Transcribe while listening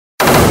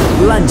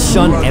Lunch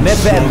on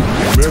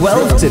MFM,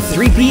 12 to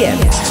 3 p.m,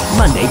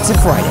 Monday to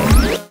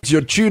Friday. You're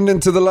tuned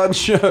into the lunch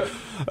show.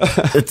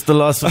 It's the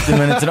last 15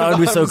 minutes, and I'll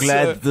be so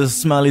glad the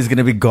smell is going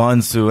to be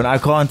gone soon. I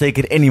can't take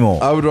it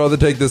anymore. I would rather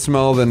take the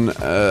smell than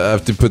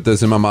have to put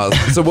this in my mouth.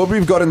 So what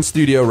we've got in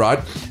studio, right,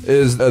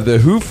 is the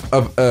hoof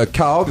of a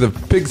cow, the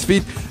pig's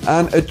feet,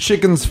 and a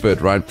chicken's foot,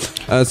 right?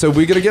 So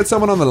we're going to get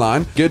someone on the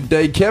line. Good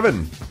day,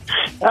 Kevin.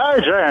 Hi,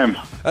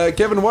 JM.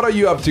 Kevin, what are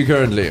you up to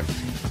currently?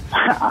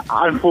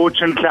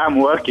 Unfortunately, I'm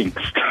working.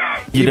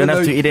 You don't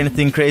have to eat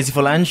anything crazy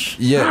for lunch?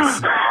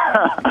 Yes.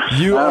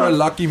 You are a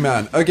lucky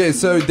man. Okay,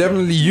 so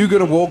definitely you're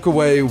going to walk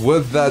away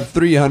with that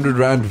 300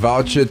 Rand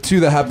voucher to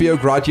the Happy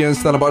Oak right here in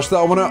Stellenbosch.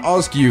 So I want to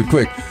ask you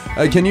quick,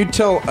 can you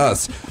tell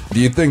us, do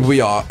you think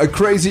we are a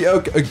crazy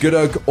oak, a good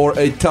oak, or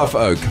a tough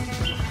oak?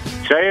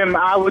 JM,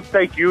 I would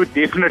take you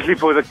definitely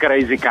for the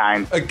crazy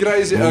kind. A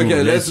crazy,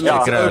 okay, let's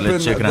open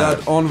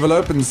that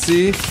envelope and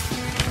see.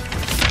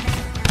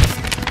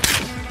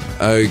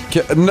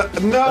 Okay, no.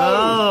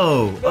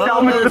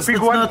 Tell me the big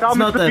one. Tell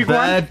me the big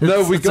one.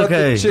 No, we got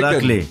the chicken.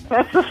 Luckily.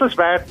 That's just as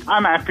bad.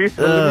 I'm happy.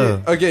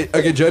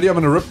 Okay, Jody, I'm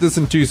gonna rip this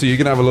in two so you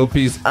can have a little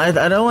piece. I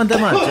don't want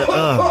that much.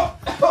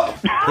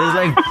 There's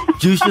like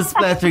juices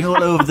splattering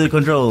all over the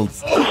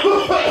controls.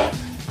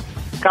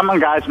 Come on,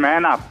 guys,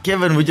 man up.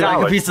 Kevin, would you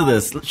like a piece of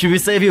this? Should we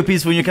save you a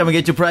piece when you come and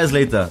get your prize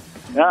later?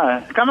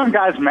 Yeah, come on,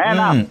 guys, man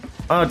up.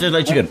 Oh, just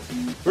like chicken.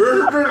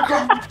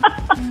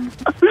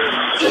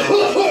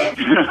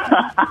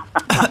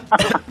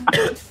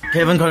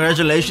 Kevin,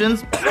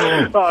 congratulations.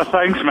 Oh,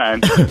 thanks,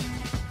 man.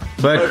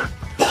 But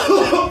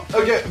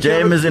Okay,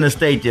 JM is in a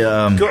state.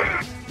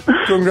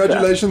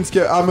 Congratulations,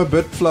 Kevin. I'm a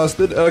bit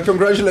flustered.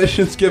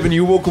 Congratulations, Kevin.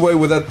 You walk away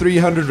with that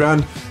 300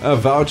 Rand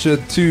voucher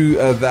to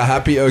the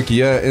Happy Oak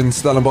here in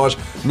Stellenbosch.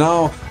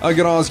 Now, I'm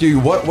going to ask you,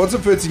 what's the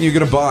first thing you're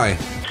going to buy?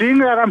 Seeing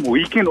that I'm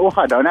weekend off,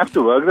 I don't have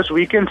to work this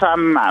weekend, so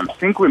I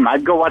think we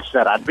might go watch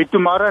the rugby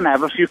tomorrow and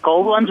have a few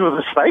cold ones with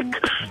a steak.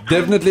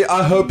 Definitely.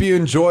 I hope you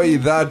enjoy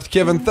that.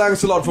 Kevin,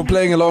 thanks a lot for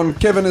playing along.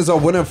 Kevin is our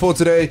winner for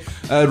today.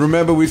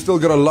 Remember, we've still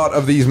got a lot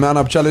of these Man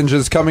Up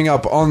challenges coming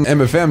up on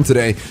MFM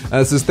today,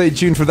 so stay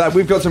tuned for that.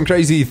 We've got some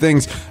crazy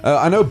things.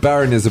 I know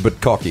Baron is a bit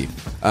cocky.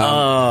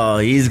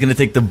 He's going to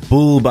take the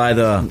bull by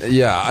the...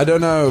 Yeah, I don't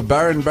know.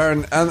 Baron,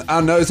 and I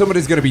know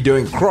somebody's going to be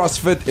doing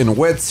CrossFit in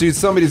wetsuits.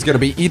 Somebody's going to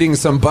be eating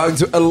some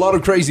bugs. A lot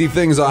of crazy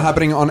things are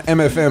happening on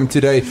MFM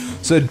today,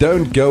 so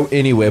don't go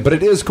anywhere. But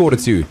it is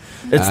 1:45.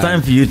 It's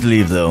time for you to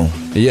leave, though.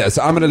 Yes,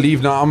 I'm going to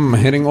leave now. I'm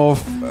heading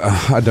off.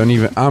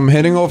 I'm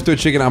heading off to a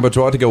chicken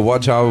abattoir to go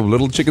watch how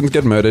little chickens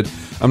get murdered.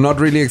 I'm not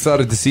really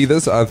excited to see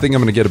this. I think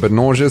I'm going to get a bit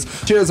nauseous.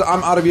 Cheers,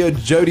 I'm out of here.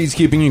 Jody's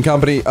keeping you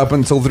company up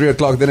until 3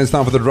 o'clock. Then it's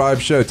time for the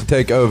Drive Show to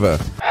take over.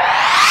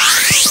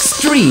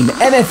 Stream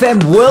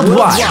MFM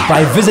worldwide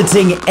by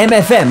visiting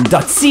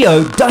mfm.co.za.